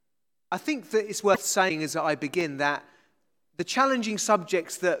I think that it's worth saying as I begin that the challenging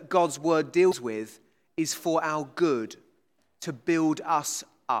subjects that God's word deals with is for our good, to build us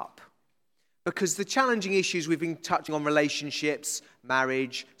up. Because the challenging issues we've been touching on, relationships,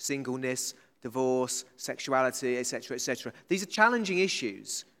 marriage, singleness, divorce, sexuality, etc., these are challenging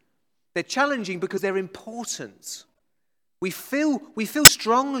issues. They're challenging because they're important. We feel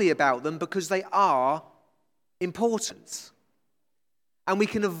strongly about them because they are important. And we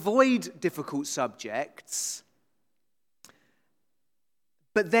can avoid difficult subjects,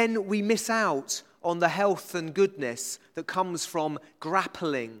 but then we miss out on the health and goodness that comes from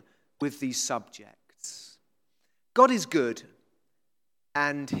grappling with these subjects. God is good,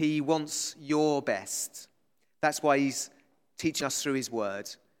 and he wants your best. That's why he's teaching us through his word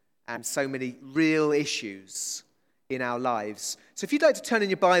and so many real issues in our lives. So if you'd like to turn in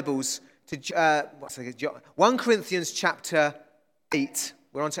your Bibles to 1 Corinthians chapter 8.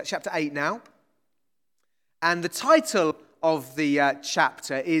 We're on to chapter 8 now. And the title of the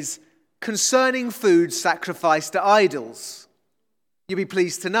chapter is Concerning Food Sacrificed to Idols. You'll be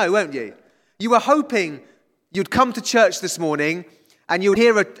pleased to know, won't you? You were hoping you'd come to church this morning and you'd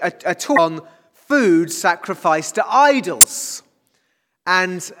hear a talk on food sacrificed to idols.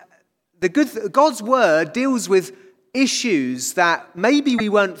 And God's word deals with issues that maybe we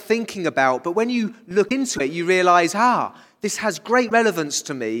weren't thinking about, but when you look into it, you realize, this has great relevance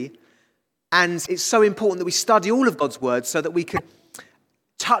to me, and it's so important that we study all of God's word so that we can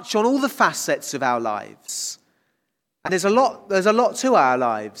touch on all the facets of our lives. And there's a lot to our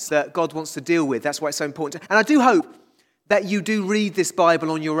lives that God wants to deal with. That's why it's so important. And I do hope that you do read this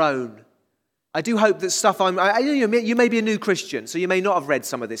Bible on your own. I do hope that you may be a new Christian, so you may not have read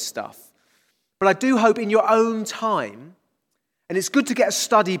some of this stuff. But I do hope in your own time, and it's good to get a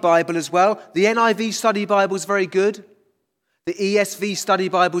study Bible as well. The NIV study Bible is very good. The ESV study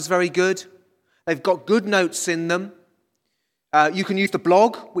Bible is very good. They've got good notes in them. You can use the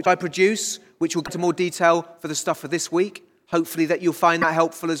blog, which I produce, which will get into more detail for the stuff for this week. Hopefully that you'll find that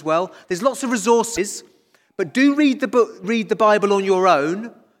helpful as well. There's lots of resources, but do read the Bible on your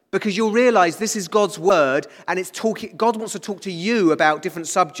own, because you'll realize this is God's word, and God wants to talk to you about different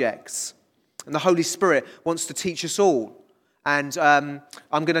subjects. And the Holy Spirit wants to teach us all. And I'm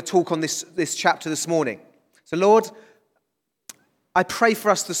going to talk on this chapter this morning. So Lord, I pray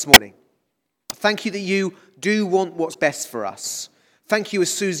for us this morning. Thank you that you do want what's best for us. Thank you,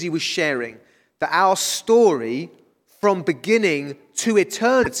 as Susie was sharing, that our story from beginning to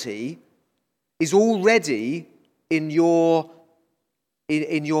eternity is already in your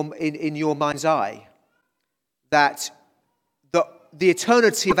mind's eye. That the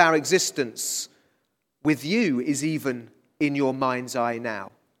eternity of our existence with you is even in your mind's eye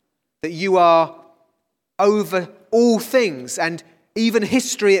now. That you are over all things, and even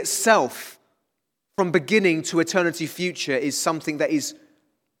history itself, from beginning to eternity future, is something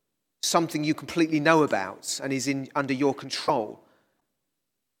you completely know about and is under your control.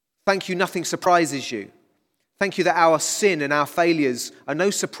 Thank you, nothing surprises you. Thank you that our sin and our failures are no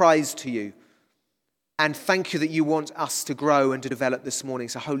surprise to you. And thank you that you want us to grow and to develop this morning.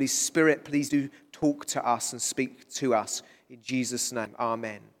 So Holy Spirit, please do talk to us and speak to us. In Jesus' name,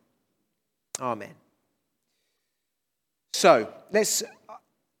 amen. Amen. So,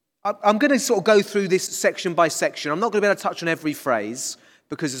 I'm going to sort of go through this section by section. I'm not going to be able to touch on every phrase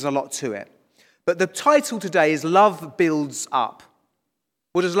because there's a lot to it. But the title today is Love Builds Up.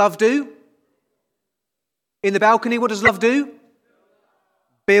 What does love do? In the balcony, what does love do?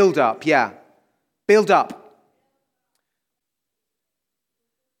 Build up, yeah. Build up.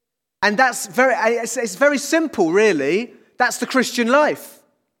 And it's very simple, really. That's the Christian life.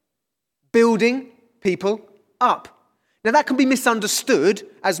 Building people up. Now, that can be misunderstood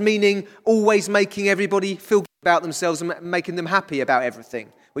as meaning always making everybody feel good about themselves and making them happy about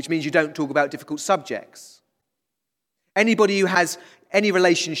everything, which means you don't talk about difficult subjects. Anybody who has any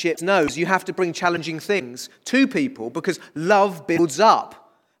relationships knows you have to bring challenging things to people because love builds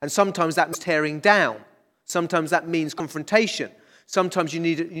up. And sometimes that means tearing down. Sometimes that means confrontation. Sometimes you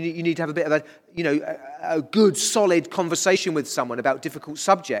need to have a bit of a good, solid conversation with someone about difficult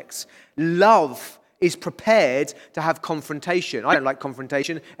subjects. Love is prepared to have confrontation. I don't like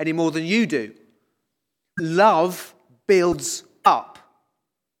confrontation any more than you do. Love builds up.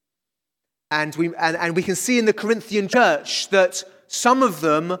 And we can see in the Corinthian church that some of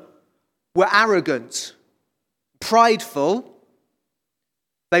them were arrogant, prideful.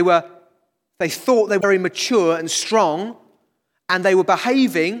 They thought they were very mature and strong, and they were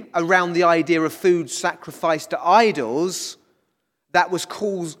behaving around the idea of food sacrificed to idols that was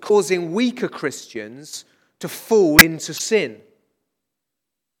causing weaker Christians to fall into sin.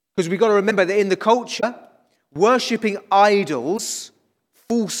 Because we've got to remember that in the culture, worshipping idols,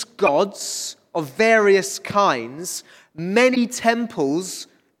 false gods of various kinds, many temples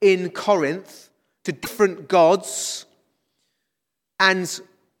in Corinth to different gods, and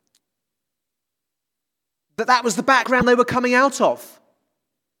that was the background they were coming out of.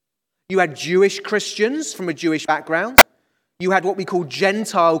 You had Jewish Christians from a Jewish background. You had what we call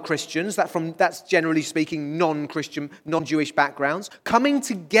Gentile Christians, that's generally speaking non-Christian, non-Jewish backgrounds, coming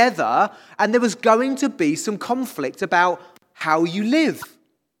together, and there was going to be some conflict about how you live.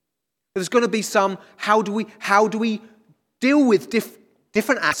 There was going to be some, how do we deal with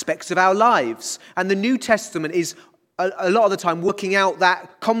different aspects of our lives? And the New Testament is a lot of the time working out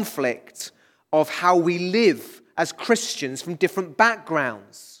that conflict of how we live as Christians from different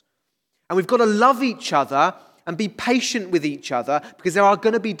backgrounds. And we've got to love each other and be patient with each other, because there are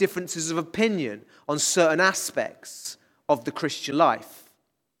going to be differences of opinion on certain aspects of the Christian life.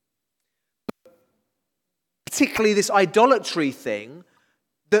 Particularly this idolatry thing,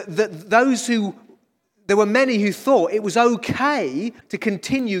 there were many who thought it was okay to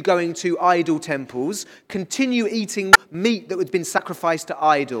continue going to idol temples, continue eating meat that had been sacrificed to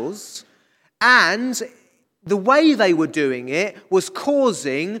idols, and the way they were doing it was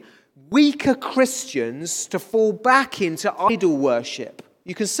causing weaker Christians to fall back into idol worship.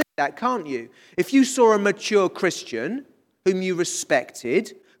 You can see that, can't you? If you saw a mature Christian whom you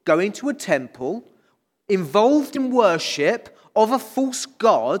respected going to a temple, involved in worship of a false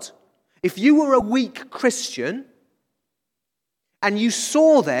god, if you were a weak Christian and you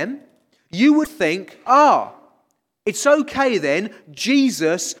saw them, you would think, it's okay then,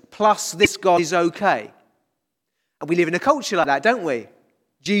 Jesus plus this God is okay. And we live in a culture like that, don't we?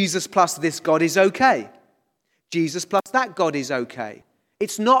 Jesus plus this God is okay. Jesus plus that God is okay.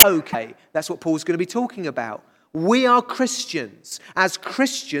 It's not okay. That's what Paul's going to be talking about. We are Christians. As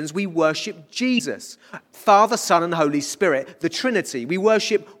Christians, we worship Jesus, Father, Son, and Holy Spirit, the Trinity. We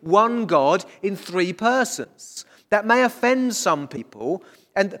worship one God in three persons. That may offend some people,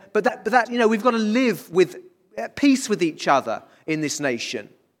 but we've got to live with peace with each other in this nation.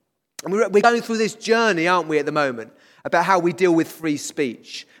 And we're going through this journey, aren't we, at the moment, about how we deal with free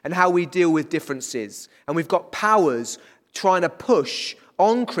speech and how we deal with differences. And we've got powers trying to push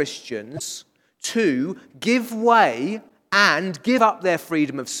on Christians to give way and give up their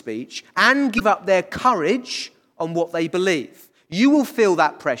freedom of speech and give up their courage on what they believe. You will feel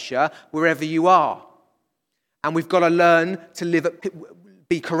that pressure wherever you are. And we've got to learn to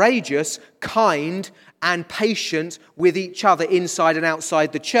be courageous, kind, and patient with each other inside and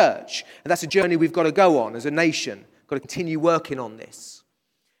outside the church. And that's a journey we've got to go on as a nation. We've got to continue working on this.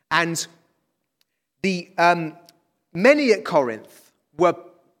 And the many at Corinth were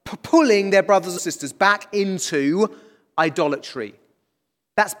pulling their brothers and sisters back into idolatry.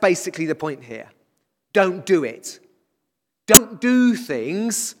 That's basically the point here. Don't do it. Don't do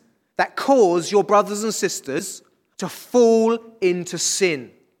things that cause your brothers and sisters to fall into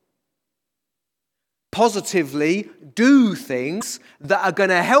sin. Positively, do things that are going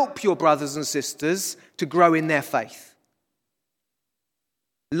to help your brothers and sisters to grow in their faith.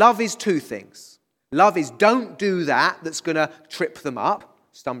 Love is two things. Love is don't do that that's going to trip them up,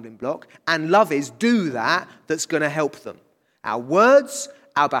 stumbling block. And love is do that that's going to help them. Our words,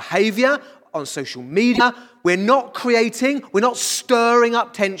 our behavior on social media, we're not stirring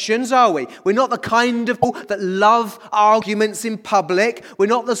up tensions, are we? We're not the kind of people that love arguments in public. We're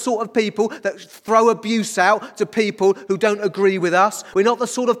not the sort of people that throw abuse out to people who don't agree with us. We're not the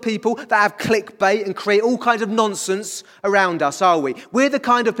sort of people that have clickbait and create all kinds of nonsense around us, are we? We're the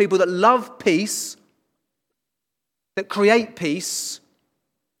kind of people that love peace, that create peace,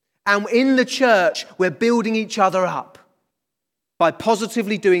 and in the church, we're building each other up by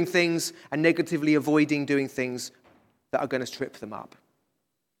positively doing things and negatively avoiding doing things that are going to trip them up.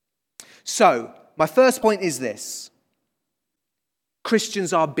 So, my first point is this.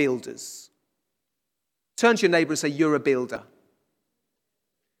 Christians are builders. Turn to your neighbour and say, you're a builder.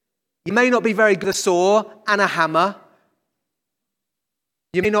 You may not be very good at a saw and a hammer.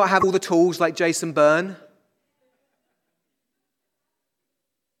 You may not have all the tools like Jason Byrne.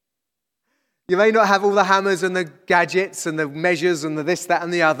 You may not have all the hammers and the gadgets and the measures and the this, that,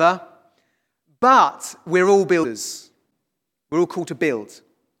 and the other. But we're all builders. We're all called to build.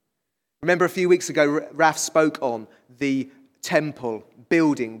 Remember a few weeks ago, Raf spoke on the temple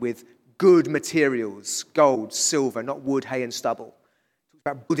building with good materials, gold, silver, not wood, hay, and stubble. Talks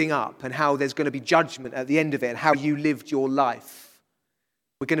about building up and how there's going to be judgment at the end of it and how you lived your life.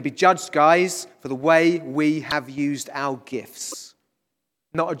 We're going to be judged, guys, for the way we have used our gifts.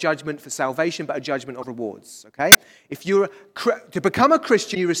 Not a judgment for salvation, but a judgment of rewards, okay? To become a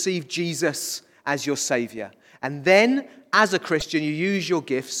Christian, you receive Jesus as your Savior. And then, as a Christian, you use your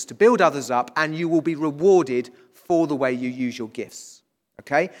gifts to build others up, and you will be rewarded for the way you use your gifts,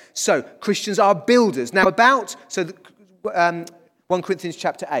 okay? So, Christians are builders. Now, 1 Corinthians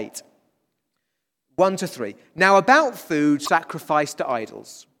chapter 8, 1-3. Now, about food sacrificed to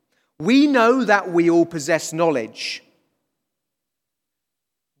idols. We know that we all possess knowledge,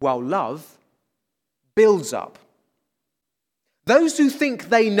 while love builds up. Those who think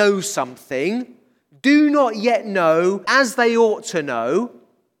they know something do not yet know as they ought to know,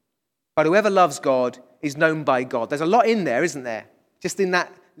 but whoever loves God is known by God. There's a lot in there, isn't there? Just in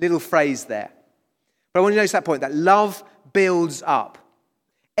that little phrase there. But I want you to notice that point, that love builds up.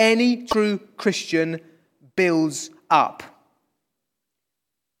 Any true Christian builds up.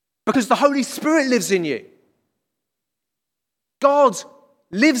 Because the Holy Spirit lives in you. God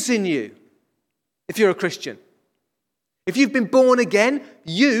lives in you if you're a Christian. If you've been born again,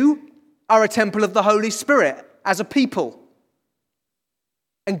 you are a temple of the Holy Spirit as a people.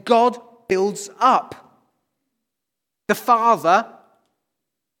 And God builds up. The Father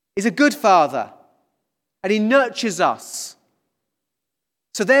is a good Father, and He nurtures us.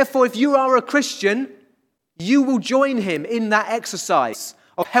 So therefore, if you are a Christian, you will join Him in that exercise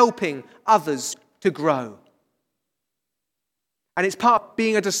of helping others to grow. And it's part of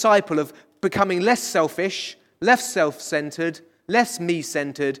being a disciple of becoming less selfish, less self-centered, less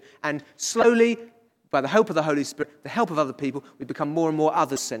me-centered, and slowly, by the help of the Holy Spirit, the help of other people, we become more and more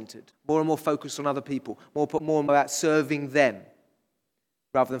others-centered, more and more focused on other people, more and more about serving them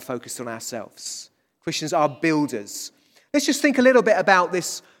rather than focused on ourselves. Christians are builders. Let's just think a little bit about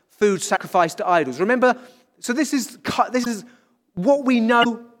this food sacrificed to idols. Remember, so this is what we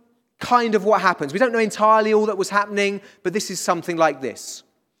know, kind of what happens. We don't know entirely all that was happening, but this is something like this.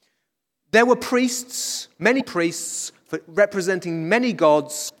 There were priests, many priests, representing many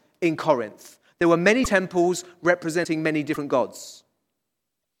gods in Corinth. There were many temples representing many different gods.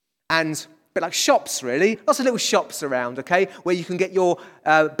 And a bit like shops, really. Lots of little shops around, okay, where you can get your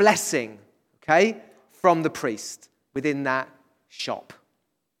blessing, okay, from the priest within that shop,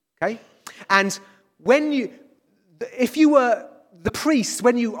 okay? And if you were the priest,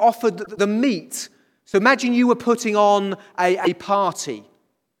 when you offered the meat, so imagine you were putting on a party.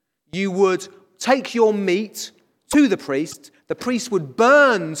 You would take your meat to the priest would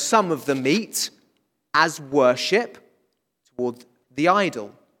burn some of the meat as worship toward the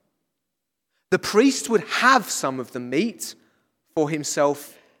idol. The priest would have some of the meat for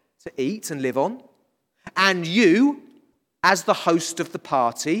himself to eat and live on, and you, as the host of the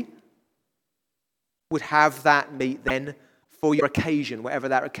party, would have that meat then for your occasion, whatever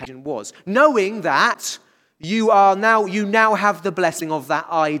that occasion was, knowing that you now have the blessing of that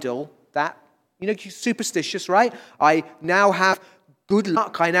idol, that, superstitious, right? I now have good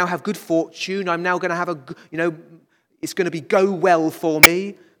luck, I now have good fortune, I'm now going to have it's going to go well for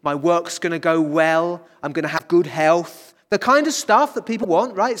me, my work's going to go well, I'm going to have good health, the kind of stuff that people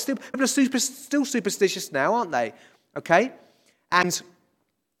want, right? People are still superstitious now, aren't they? Okay? And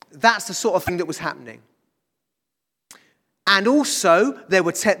that's the sort of thing that was happening. And also, there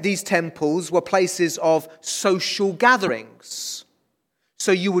were these temples were places of social gatherings.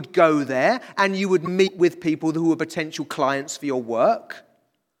 So you would go there and you would meet with people who were potential clients for your work.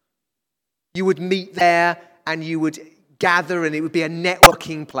 You would meet there and you would gather, and it would be a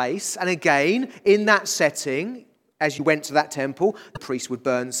networking place. And again, in that setting, as you went to that temple, the priest would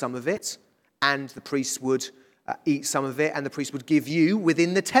burn some of it, and the priest would eat some of it, and the priest would give you,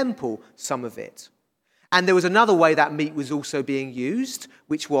 within the temple, some of it. And there was another way that meat was also being used,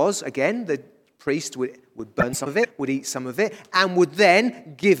 which was, again, the priest would burn some of it, would eat some of it, and would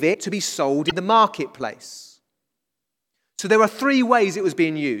then give it to be sold in the marketplace. So there are 3 ways it was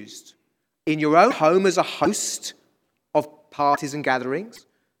being used. In your own home as a host of parties and gatherings.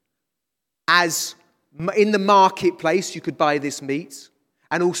 As in the marketplace, you could buy this meat.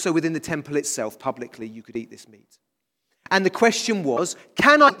 And also within the temple itself, publicly, you could eat this meat. And the question was,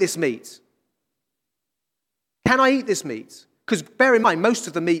 can I eat this meat? Can I eat this meat? Because bear in mind, most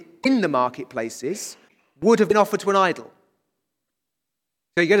of the meat in the marketplaces would have been offered to an idol.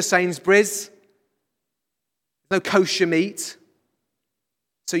 So you go to Sainsbury's, no kosher meat.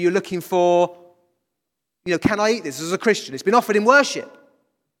 So you're looking for, can I eat this as a Christian? It's been offered in worship.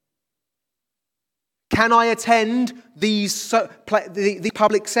 Can I attend the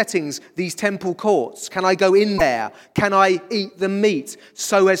public settings, these temple courts? Can I go in there? Can I eat the meat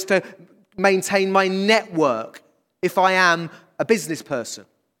so as to maintain my network if I am a business person?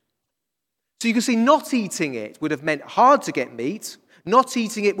 So you can see not eating it would have meant hard to get meat. Not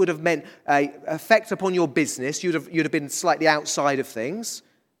eating it would have meant an effect upon your business. You'd have been slightly outside of things,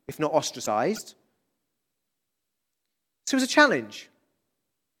 if not ostracized. So it was a challenge.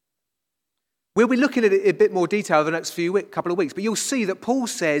 We'll be looking at it in a bit more detail over the next couple of weeks, but you'll see that Paul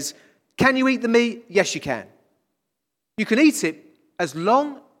says, can you eat the meat? Yes, you can. You can eat it as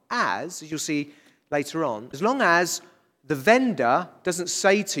long as you'll see later on, as long as the vendor doesn't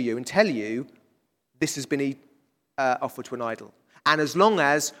say to you and tell you, this has been offered to an idol. And as long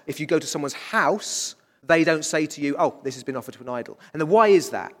as, if you go to someone's house, they don't say to you, oh, this has been offered to an idol. And then why is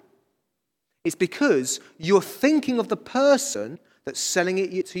that? It's because you're thinking of the person that's selling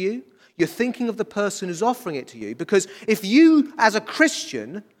it to you. You're thinking of the person who's offering it to you. Because if you, as a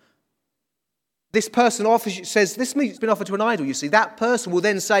Christian, this person says, this meat's been offered to an idol, you see, that person will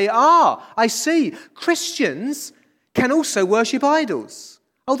then say, I see, Christians can also worship idols.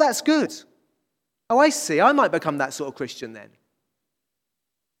 Oh, that's good. Oh, I see, I might become that sort of Christian then.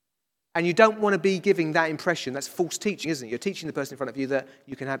 And you don't want to be giving that impression. That's false teaching, isn't it? You're teaching the person in front of you that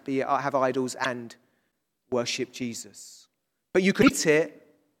you can have idols and worship Jesus. But you could eat it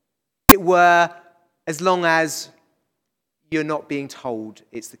were as long as you're not being told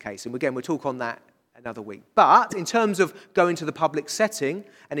it's the case. And again, we'll talk on that another week. But in terms of going to the public setting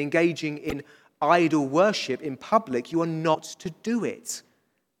and engaging in idol worship in public, you are not to do it.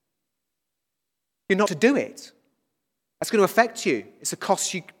 You're not to do it. That's going to affect you. It's a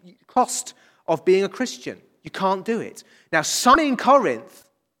cost of being a Christian. You can't do it. Now, some in Corinth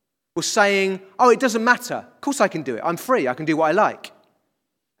were saying, it doesn't matter. Of course I can do it. I'm free. I can do what I like.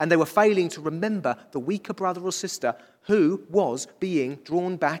 And they were failing to remember the weaker brother or sister who was being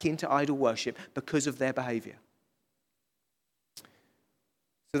drawn back into idol worship because of their behavior.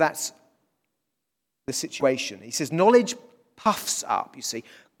 So that's the situation. He says, knowledge puffs up, you see.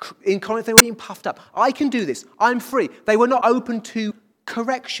 In Corinth, they were being puffed up. I can do this. I'm free. They were not open to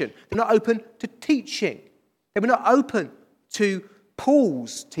correction. They were not open to teaching. They were not open to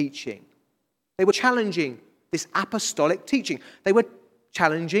Paul's teaching. They were challenging this apostolic teaching. They were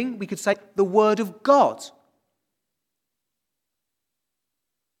challenging, we could say, the Word of God.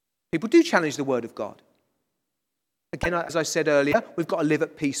 People do challenge the Word of God. Again, as I said earlier, we've got to live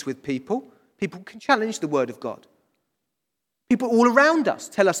at peace with people. People can challenge the Word of God. People all around us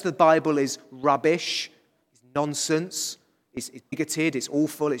tell us the Bible is rubbish, it's nonsense, it's bigoted, it's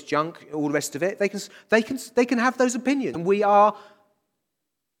awful, it's junk, all the rest of it. They can have those opinions, and we are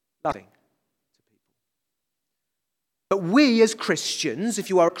loving to people. But we as Christians, if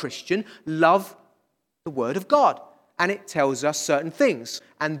you are a Christian, love the Word of God. And it tells us certain things.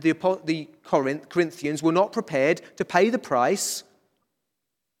 And the Corinthians were not prepared to pay the price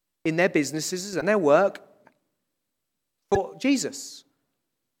in their businesses and their work for Jesus.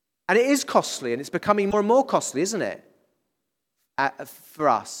 And it is costly, and it's becoming more and more costly, isn't it? For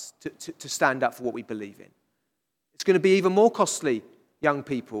us to stand up for what we believe in. It's going to be even more costly, young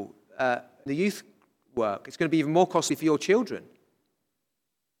people, the youth work. It's going to be even more costly for your children.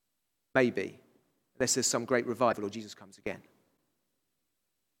 Maybe. Unless there's some great revival or Jesus comes again.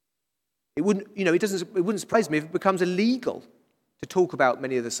 It wouldn't surprise me if it becomes illegal to talk about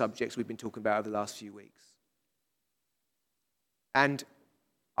many of the subjects we've been talking about over the last few weeks. And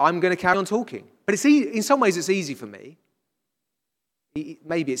I'm going to carry on talking. But in some ways it's easy for me.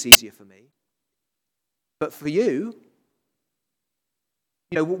 Maybe it's easier for me. But for you,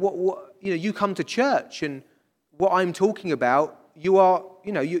 you come to church, and what I'm talking about,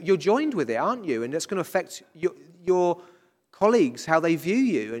 you're joined with it, aren't you? And that's going to affect your colleagues, how they view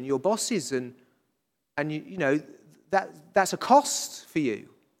you, and your bosses, and that's a cost for you.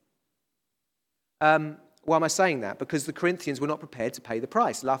 Why am I saying that? Because the Corinthians were not prepared to pay the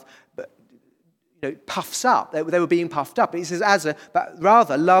price. Love, puffs up. They were being puffed up. It says but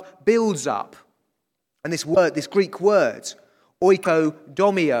rather love builds up. And this Greek word,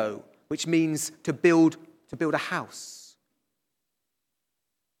 oikodomio, which means to build a house.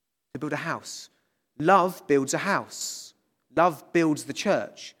 To build a house. Love builds a house. Love builds the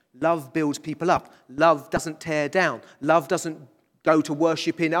church. Love builds people up. Love doesn't tear down. Love doesn't go to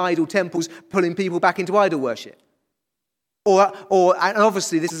worship in idol temples, pulling people back into idol worship. And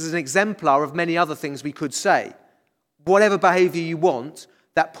obviously this is an exemplar of many other things we could say. Whatever behavior you want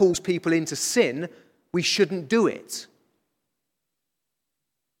that pulls people into sin, we shouldn't do it.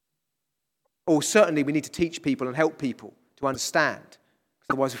 Or certainly we need to teach people and help people to understand, because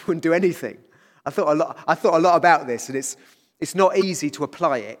otherwise we wouldn't do anything. I thought a lot about this, and it's not easy to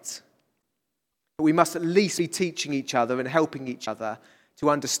apply it. But we must at least be teaching each other and helping each other to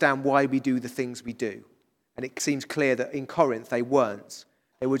understand why we do the things we do. And it seems clear that in Corinth they weren't.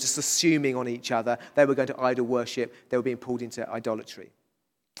 They were just assuming on each other. They were going to idol worship. They were being pulled into idolatry.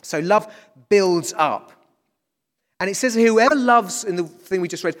 So love builds up. And it says whoever loves, in the thing we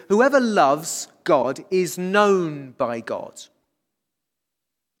just read, whoever loves God is known by God.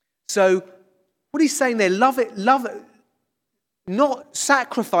 So what he's saying there, love it, not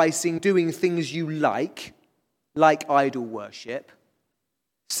sacrificing doing things you like idol worship,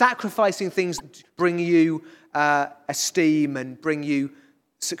 sacrificing things that bring you esteem and bring you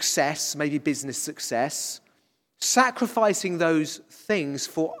success, maybe business success. Sacrificing those things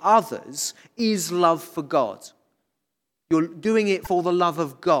for others is love for God. You're doing it for the love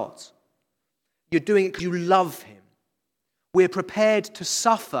of God. You're doing it because you love him. We're prepared to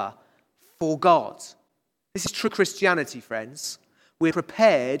suffer for God. This is true Christianity, friends. We're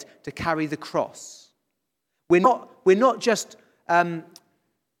prepared to carry the cross. We're not just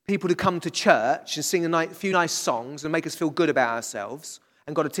people who come to church and sing a few nice songs and make us feel good about ourselves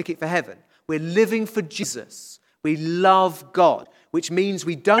and got a ticket for heaven. We're living for Jesus. We love God, which means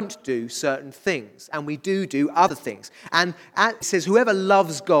we don't do certain things and we do other things. And it says whoever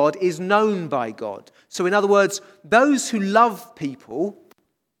loves God is known by God. So in other words, those who love people,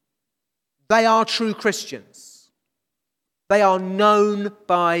 they are true Christians. They are known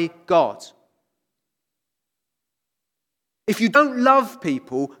by God. If you don't love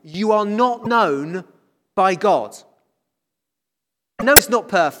people, you are not known by God. I know it's not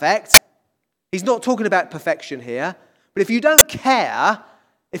perfect. He's not talking about perfection here. But if you don't care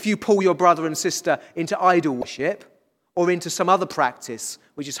if you pull your brother and sister into idol worship or into some other practice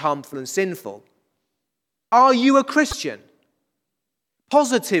which is harmful and sinful, are you a Christian?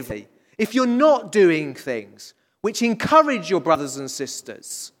 Positively, if you're not doing things which encourage your brothers and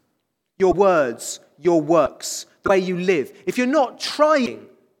sisters, your words, your works, the way you live, if you're not trying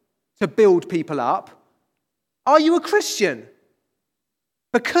to build people up, are you a Christian?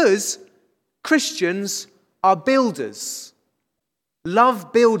 Because Christians are builders.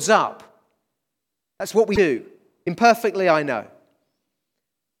 Love builds up. That's what we do. Imperfectly, I know.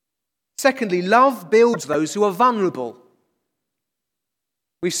 Secondly, love builds those who are vulnerable.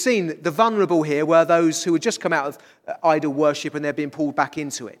 We've seen the vulnerable here were those who had just come out of idol worship and they're being pulled back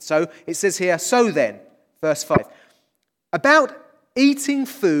into it. So it says here, so then, verse 5, about eating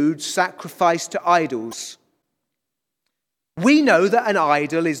food sacrificed to idols. We know that an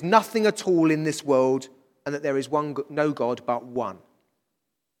idol is nothing at all in this world and that there is no God but one.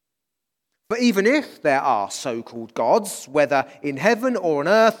 But even if there are so-called gods, whether in heaven or on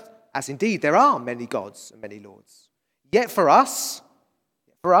earth, as indeed there are many gods and many lords, yet for us,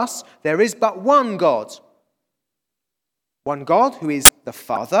 there is but one God who is the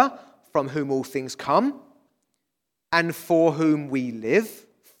Father, from whom all things come, and for whom we live.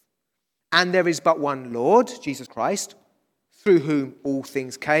 And there is but one Lord, Jesus Christ, through whom all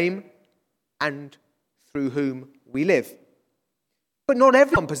things came, and through whom we live. But not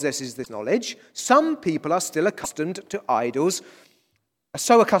everyone possesses this knowledge. Some people are still accustomed to idols,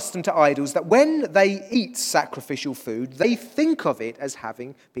 so accustomed to idols that when they eat sacrificial food, they think of it as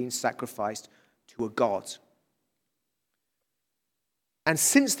having been sacrificed to a god. And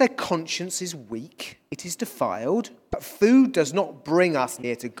since their conscience is weak, it is defiled, but food does not bring us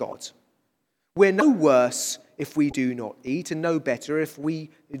near to God. We're no worse if we do not eat, and no better if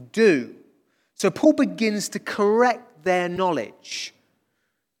we do. So Paul begins to correct their knowledge.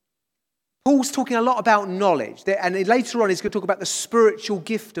 Paul's talking a lot about knowledge, and later on he's going to talk about the spiritual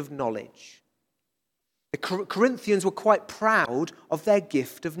gift of knowledge. The Corinthians were quite proud of their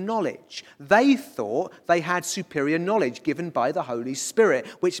gift of knowledge. They thought they had superior knowledge given by the Holy Spirit,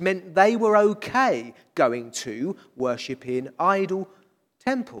 which meant they were okay going to worship in idol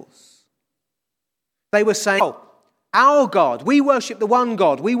temples. They were saying, oh, our God, we worship the one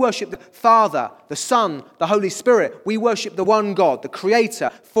God. We worship the Father, the Son, the Holy Spirit. We worship the one God, the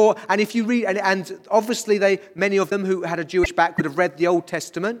Creator. And if you read, and obviously many of them who had a Jewish background would have read the Old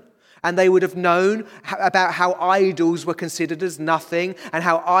Testament, and they would have known about how idols were considered as nothing, and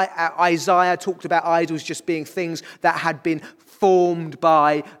how Isaiah talked about idols just being things that had been formed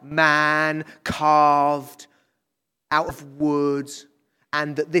by man, carved out of wood.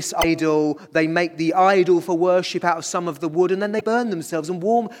 And that this idol, they make the idol for worship out of some of the wood, and then they burn themselves and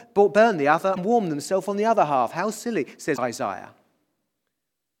burn the other and warm themselves on the other half. How silly, says Isaiah.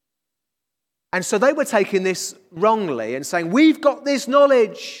 And so they were taking this wrongly and saying, we've got this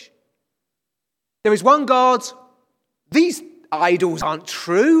knowledge. There is one God. These idols aren't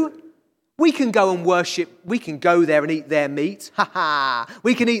true. We can go and worship. We can go there and eat their meat. Ha ha.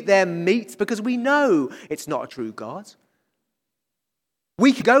 We can eat their meat because we know it's not a true God.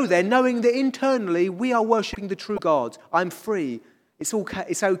 We can go there knowing that internally we are worshipping the true God. I'm free.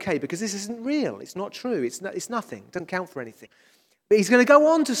 It's okay because this isn't real. It's not true. It's nothing. It doesn't count for anything. But he's going to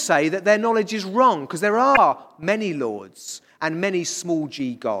go on to say that their knowledge is wrong because there are many lords and many small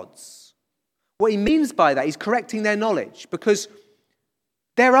g gods. What he means by that, he's correcting their knowledge because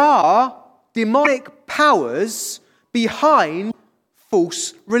there are demonic powers behind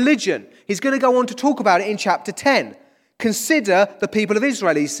false religion. He's going to go on to talk about it in chapter 10. Consider the people of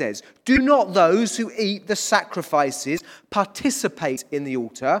Israel, he says. Do not those who eat the sacrifices participate in the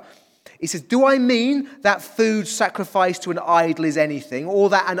altar? He says, do I mean that food sacrificed to an idol is anything, or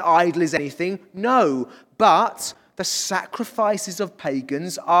that an idol is anything? No, but the sacrifices of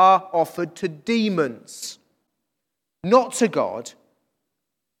pagans are offered to demons, not to God.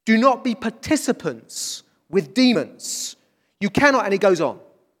 Do not be participants with demons. You cannot, and he goes on.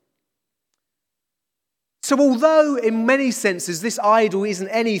 So although in many senses this idol isn't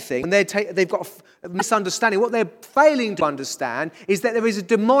anything, and they've got a misunderstanding, what they're failing to understand is that there is a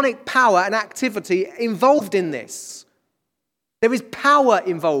demonic power and activity involved in this. There is power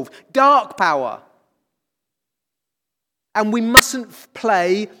involved, dark power. And we mustn't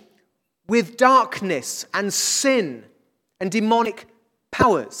play with darkness and sin and demonic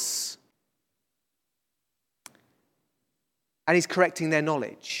powers. And he's correcting their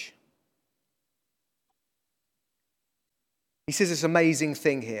knowledge. He says this amazing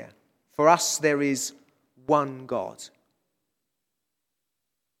thing here. For us, there is one God.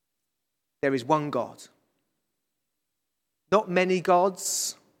 There is one God. Not many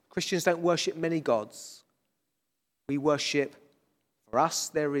gods. Christians don't worship many gods. We worship, for us,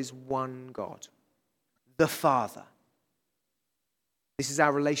 there is one God. The Father. This is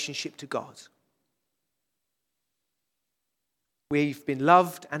our relationship to God. We've been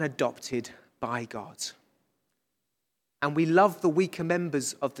loved and adopted by God. And we love the weaker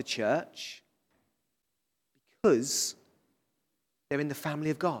members of the church because they're in the family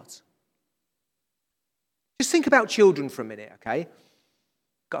of God. Just think about children for a minute, okay?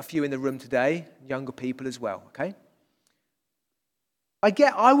 Got a few in the room today, younger people as well, okay?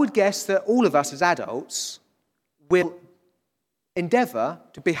 I would guess that all of us as adults will endeavour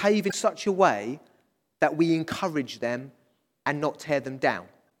to behave in such a way that we encourage them and not tear them down.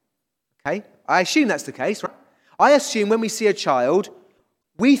 Okay? I assume that's the case, right? I assume when we see a child,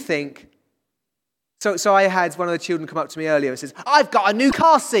 we think... So I had one of the children come up to me earlier and says, I've got a new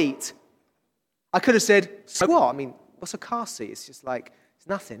car seat. I could have said, so what? I mean, what's a car seat? It's just like, it's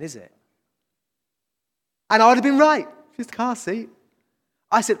nothing, is it? And I would have been right. It's just a car seat.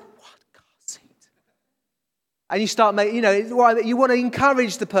 I said, what car seat? And you start making, you want to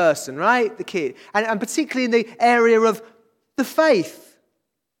encourage the person, right? The kid. And particularly in the area of the faith.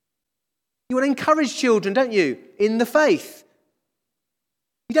 You want to encourage children, don't you? In the faith.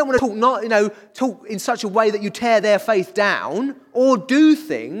 You don't want to talk in such a way that you tear their faith down or do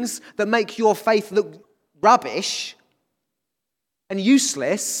things that make your faith look rubbish and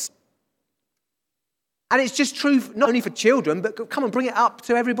useless. And it's just true not only for children, but come and bring it up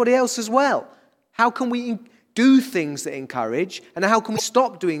to everybody else as well. How can we do things that encourage, and how can we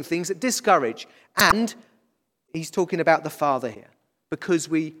stop doing things that discourage? And he's talking about the Father here, because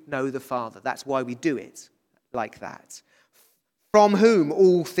we know the Father. That's why we do it like that. From whom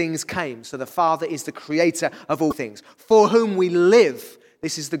all things came. So the Father is the creator of all things. For whom we live.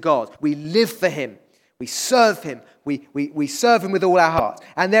 This is the God. We live for him. We serve him. We serve him with all our heart.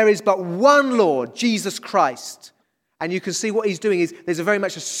 And there is but one Lord, Jesus Christ. And you can see what he's doing is there's very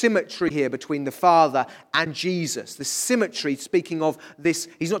much a symmetry here between the Father and Jesus. The symmetry, speaking of this,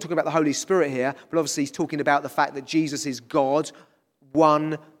 he's not talking about the Holy Spirit here, but obviously he's talking about the fact that Jesus is God,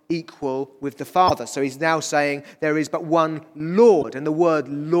 one equal with the Father. So he's now saying there is but one Lord. And the word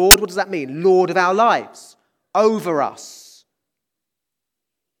Lord, what does that mean? Lord of our lives. Over us.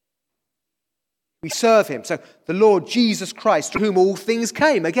 We serve him. So the Lord Jesus Christ, through whom all things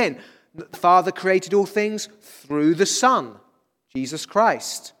came. Again, the Father created all things through the Son, Jesus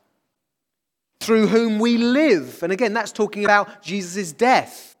Christ. Through whom we live. And again, that's talking about Jesus'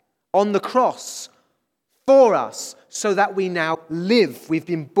 death on the cross for us, so that we now live. We've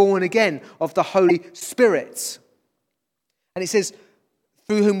been born again of the Holy Spirit. And it says,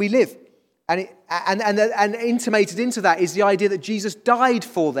 through whom we live. And intimated into that is the idea that Jesus died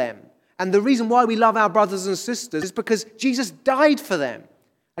for them. And the reason why we love our brothers and sisters is because Jesus died for them.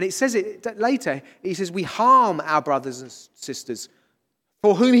 And it says it later. He says, we harm our brothers and sisters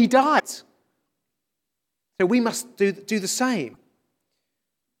for whom he died. So we must do the same.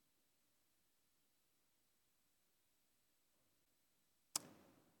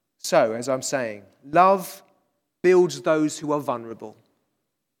 So, as I'm saying, love builds those who are vulnerable.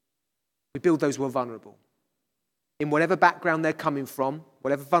 We build those who are vulnerable. in whatever background they're coming from,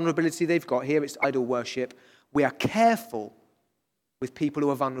 whatever vulnerability they've got. Here it's idol worship. We are careful with people who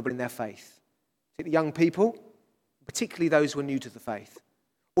are vulnerable in their faith. Particularly young people, particularly those who are new to the faith.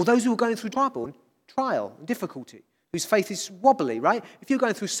 Or those who are going through trial and difficulty, whose faith is wobbly, right? If you're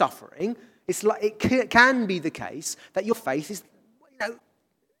going through suffering, it's like it can be the case that your faith is,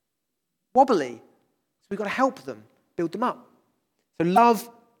 wobbly. So we've got to help them, build them up. So love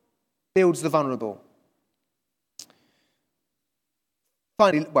builds the vulnerable.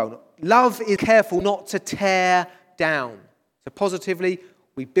 Finally, love is careful not to tear down. So positively,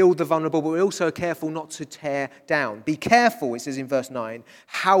 we build the vulnerable, but we also are careful not to tear down. Be careful, it says in verse 9,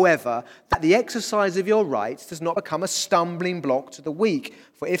 however, that the exercise of your rights does not become a stumbling block to the weak.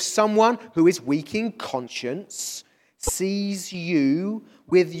 For if someone who is weak in conscience sees you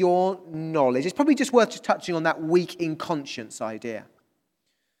with your knowledge, it's probably just worth just touching on that weak in conscience idea.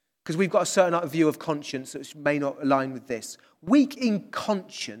 Because we've got a certain view of conscience that may not align with this. Weak in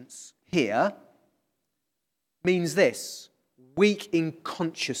conscience here means this. Weak in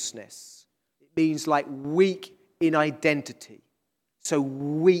consciousness. It means like weak in identity. So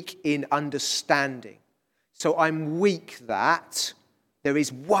weak in understanding. So I'm weak that there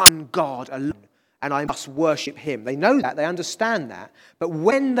is one God alone and I must worship him. They know that, they understand that. But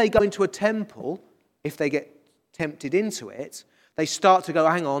when they go into a temple, if they get tempted into it, they start to go,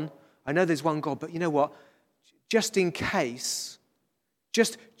 hang on, I know there's one God, but you know what? Just in case,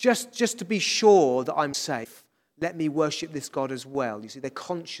 just to be sure that I'm safe, let me worship this God as well. You see, their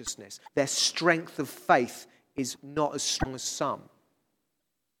consciousness, their strength of faith is not as strong as some.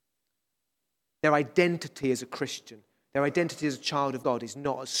 Their identity as a Christian, their identity as a child of God is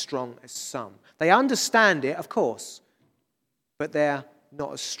not as strong as some. They understand it, of course, but they're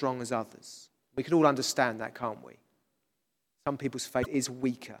not as strong as others. We can all understand that, can't we? Some people's faith is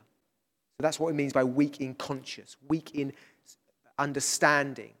weaker. So that's what it means by weak in conscience, weak in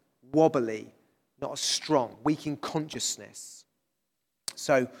understanding, wobbly, not as strong, weak in consciousness.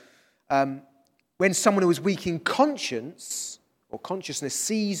 So when someone who is weak in conscience or consciousness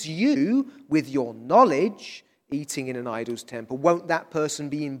sees you with your knowledge eating in an idol's temple, won't that person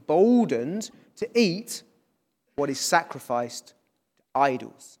be emboldened to eat what is sacrificed to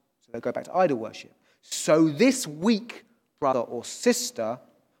idols? So they'll go back to idol worship. So this weak brother or sister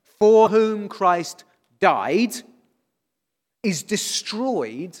for whom Christ died is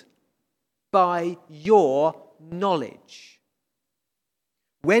destroyed by your knowledge.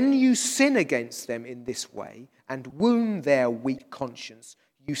 When you sin against them in this way and wound their weak conscience,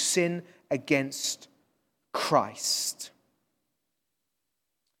 you sin against Christ.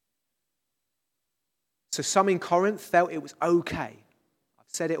 So some in Corinth felt it was okay, I've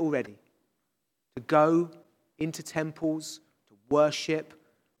said it already, to go into temples, to worship, to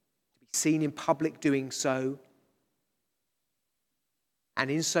be seen in public doing so. And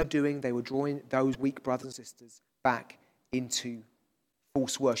in so doing, they were drawing those weak brothers and sisters back into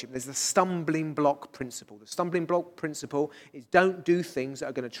false worship. There's the stumbling block principle. The stumbling block principle is don't do things that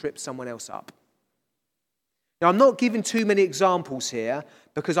are going to trip someone else up. Now, I'm not giving too many examples here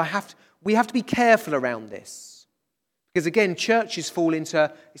because we have to be careful around this. Because again, churches fall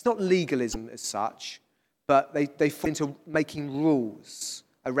into, it's not legalism as such, but they fall into making rules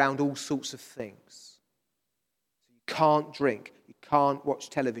around all sorts of things. So you can't drink. You can't watch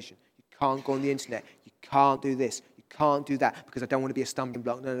television. You can't go on the internet. You can't do this. You can't do that because I don't want to be a stumbling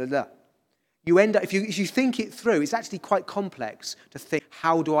block. No. You end up, if you think it through, it's actually quite complex to think,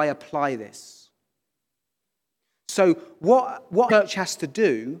 how do I apply this? So what church has to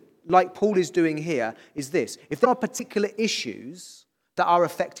do, like Paul is doing here, is this. If there are particular issues that are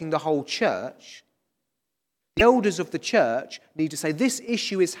affecting the whole church, the elders of the church need to say, this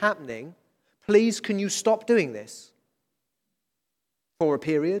issue is happening. Please, can you stop doing this? For a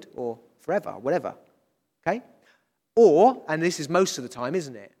period or forever, whatever. Okay? Or, and this is most of the time,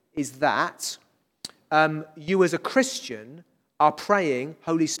 isn't it, is that you as a Christian are praying,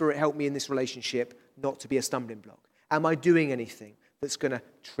 Holy Spirit, help me in this relationship not to be a stumbling block. Am I doing anything that's going to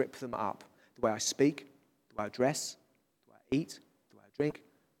trip them up? The way I speak, the way I dress, the way I eat, the way I drink,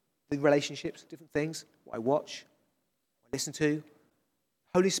 the relationships, different things, what I watch, what I listen to.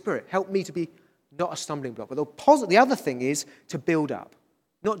 Holy Spirit, help me to be not a stumbling block. But the other thing is to build up.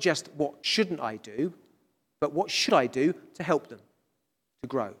 Not just what shouldn't I do, but what should I do to help them, to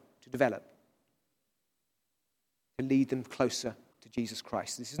grow, to develop, to lead them closer to Jesus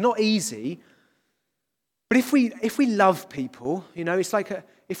Christ. This is not easy, but if we love people, it's like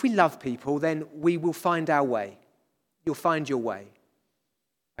if we love people, then we will find our way. You'll find your way.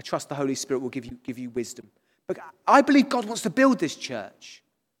 I trust the Holy Spirit will give you wisdom. But I believe God wants to build this church.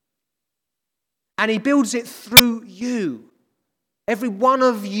 And he builds it through you. Every one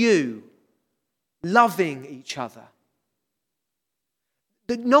of you loving each other.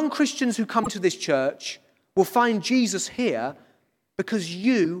 The non-Christians who come to this church will find Jesus here because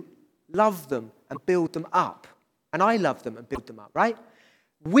you love them and build them up. And I love them and build them up, right?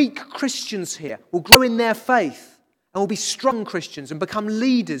 Weak Christians here will grow in their faith and will be strong Christians and become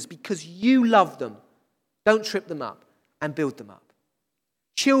leaders because you love them. Don't trip them up and build them up.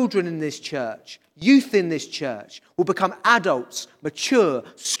 Children in this church, youth in this church will become adults, mature,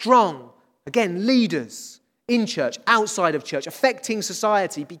 strong, again, leaders in church, outside of church, affecting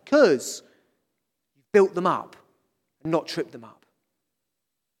society because you've built them up and not tripped them up.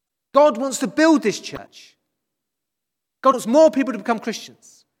 God wants to build this church. God wants more people to become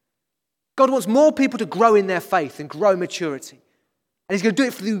Christians. God wants more people to grow in their faith and grow in maturity. And he's going to do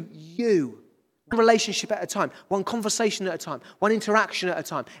it through you. One relationship at a time, one conversation at a time, one interaction at a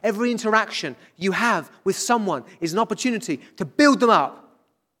time. Every interaction you have with someone is an opportunity to build them up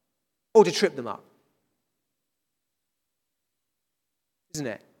or to trip them up. Isn't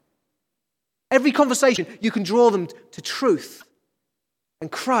it? Every conversation, you can draw them to truth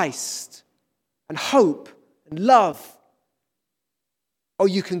and Christ and hope and love. Or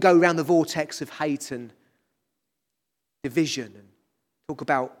you can go around the vortex of hate and division and talk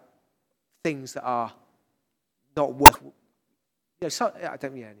about things that are not worth. Just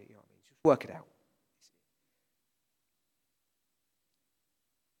work it out.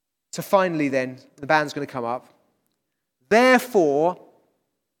 So finally, then the band's going to come up. Therefore,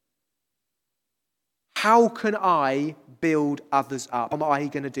 how can I build others up? How am I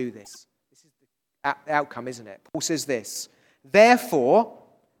going to do this? This is the outcome, isn't it? Paul says this. Therefore,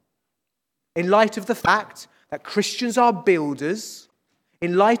 in light of the fact that Christians are builders,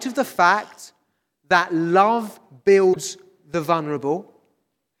 in light of the fact that love builds the vulnerable,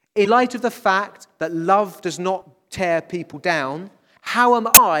 in light of the fact that love does not tear people down, how am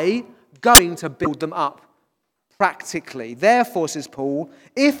I going to build them up practically? Therefore, says Paul,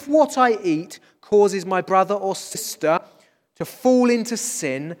 if what I eat causes my brother or sister to fall into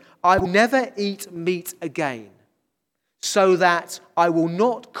sin, I will never eat meat again, so that I will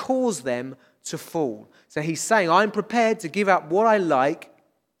not cause them to fall. So he's saying, I'm prepared to give up what I like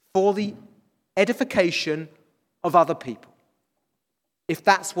for the edification of other people. If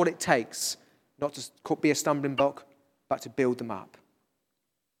that's what it takes, not to be a stumbling block, but to build them up.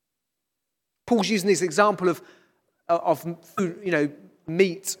 Paul's using this example of food,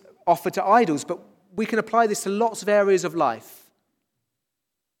 meat offered to idols, but we can apply this to lots of areas of life,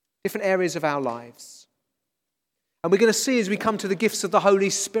 different areas of our lives. And we're going to see as we come to the gifts of the Holy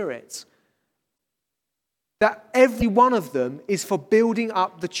Spirit that every one of them is for building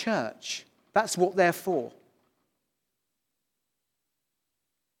up the church. That's what they're for.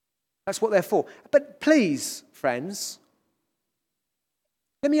 That's what they're for. But please, friends,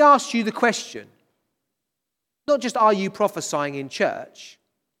 let me ask you the question. Not just are you prophesying in church,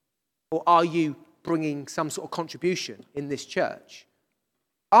 or are you bringing some sort of contribution in this church?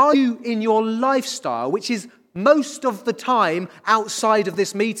 Are you in your lifestyle, which is most of the time outside of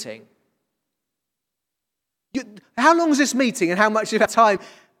this meeting? How long is this meeting and how much of the time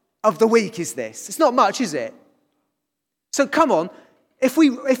of the week is this? It's not much, is it? So come on, if we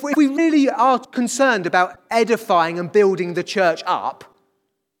really are concerned about edifying and building the church up,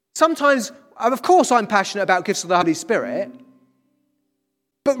 sometimes, of course I'm passionate about gifts of the Holy Spirit,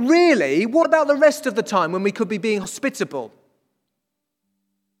 but really, what about the rest of the time when we could be being hospitable?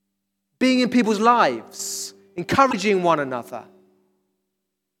 Being in people's lives, encouraging one another.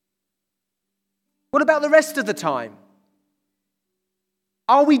 What about the rest of the time?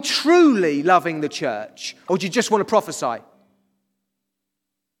 Are we truly loving the church? Or do you just want to prophesy?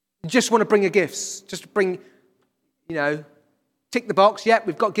 You just want to bring your gifts? Just bring, tick the box. Yep,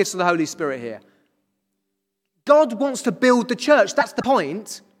 we've got gifts of the Holy Spirit here. God wants to build the church. That's the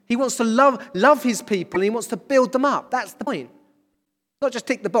point. He wants to love his people and he wants to build them up. That's the point. Not just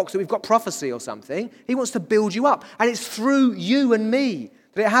tick the box that we've got prophecy or something. He wants to build you up. And it's through you and me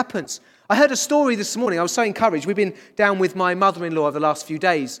that it happens. I heard a story this morning. I was so encouraged. We've been down with my mother-in-law over the last few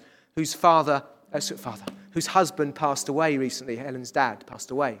days, whose husband passed away recently. Helen's dad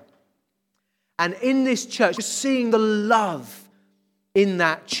passed away. And in this church, just seeing the love in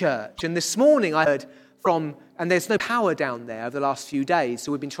that church. And this morning I heard and there's no power down there over the last few days,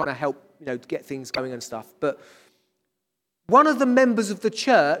 so we've been trying to help, get things going and stuff. But one of the members of the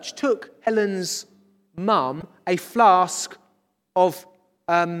church took Helen's mum a flask of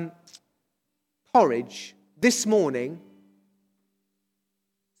porridge this morning,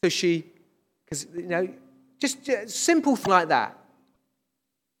 so just a simple thing like that.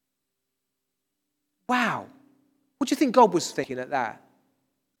 Wow. What do you think God was thinking at that?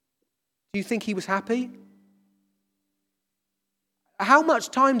 Do you think he was happy? How much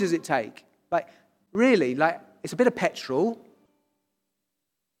time does it take? Really, it's a bit of petrol, a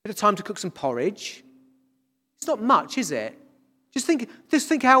bit of time to cook some porridge. It's not much, is it? Just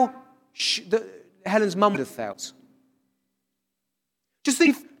think how Helen's mum would have felt. Just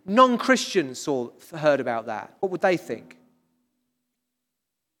think if non-Christians heard about that. What would they think?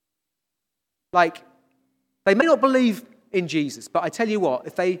 They may not believe in Jesus, but I tell you what,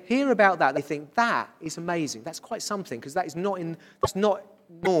 if they hear about that, they think that is amazing. That's quite something, because that's not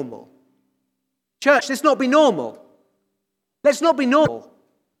normal. Church, let's not be normal. Let's not be normal.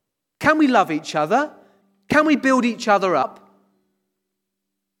 Can we love each other? Can we build each other up?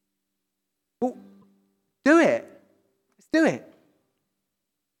 Well, do it. Let's do it.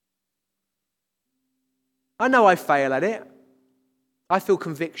 I know I fail at it. I feel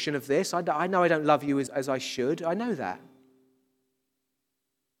conviction of this. I know I don't love you as I should. I know that.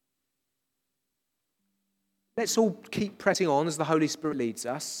 Let's all keep pressing on as the Holy Spirit leads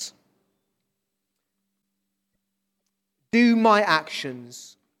us. Do my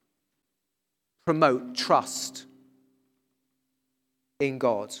actions promote trust in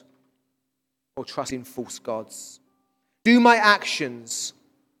God or trust in false gods? Do my actions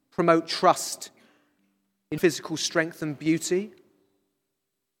promote trust in physical strength and beauty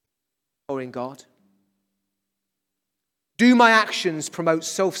or in God? Do my actions promote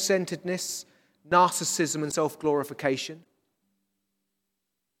self-centeredness, narcissism and self-glorification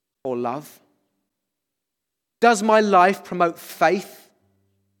or love? Does my life promote faith?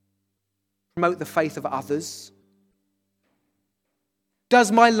 Promote the faith of others?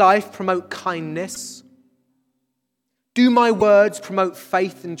 Does my life promote kindness? Do my words promote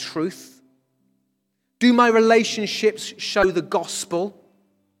faith and truth? Do my relationships show the gospel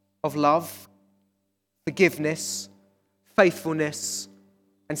of love, forgiveness, faithfulness,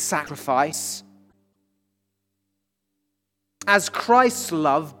 and sacrifice? As Christ's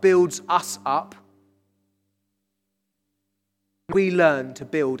love builds us up, we learn to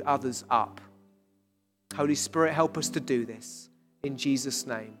build others up. Holy Spirit, help us to do this. In Jesus'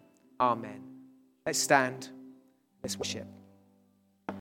 name, amen. Let's stand. Let's worship.